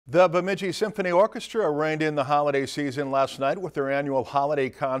The Bemidji Symphony Orchestra reined in the holiday season last night with their annual holiday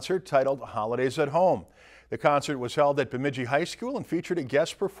concert titled Holidays at Home. The concert was held at Bemidji High School and featured a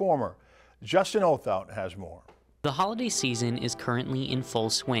guest performer. Justin Othout has more. The holiday season is currently in full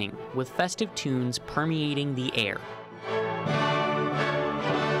swing, with festive tunes permeating the air.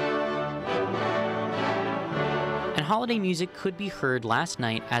 And holiday music could be heard last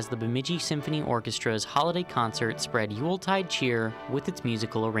night as the Bemidji Symphony Orchestra's holiday concert spread Yuletide cheer with its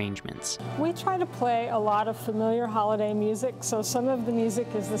musical arrangements. We try to play a lot of familiar holiday music, so some of the music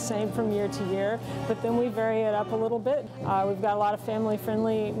is the same from year to year, but then we vary it up a little bit. We've got a lot of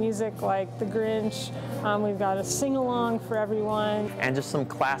family-friendly music like The Grinch. We've got a sing-along for everyone. And just some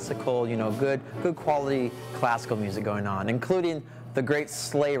classical, good quality classical music going on, including the great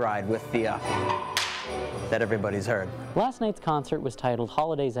sleigh ride with the that everybody's heard. Last night's concert was titled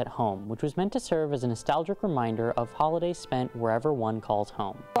Holidays at Home, which was meant to serve as a nostalgic reminder of holidays spent wherever one calls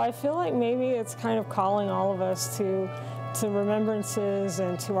home. I feel like maybe it's kind of calling all of us to remembrances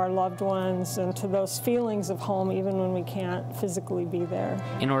and to our loved ones and to those feelings of home even when we can't physically be there.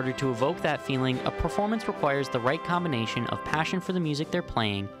 In order to evoke that feeling, a performance requires the right combination of passion for the music they're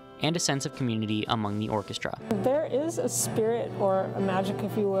playing and a sense of community among the orchestra. There is a spirit, or a magic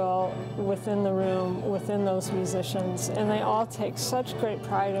if you will, within the room, within those musicians, and they all take such great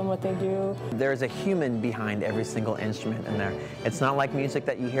pride in what they do. There's a human behind every single instrument in there. It's not like music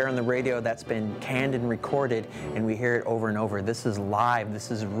that you hear on the radio that's been canned and recorded and we hear it over and over. This is live,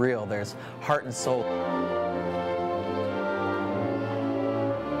 this is real, there's heart and soul.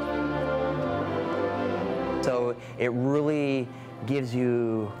 So it really gives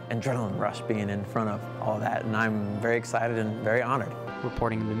you adrenaline rush being in front of all that, and I'm very excited and very honored.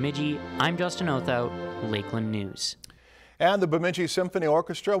 Reporting in Bemidji, I'm Justin Othout, Lakeland News. And the Bemidji Symphony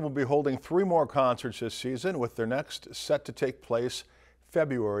Orchestra will be holding 3 more concerts this season, with their next set to take place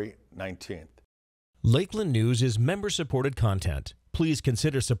February 19th. Lakeland News is member-supported content. Please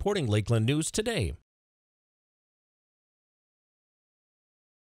consider supporting Lakeland News today.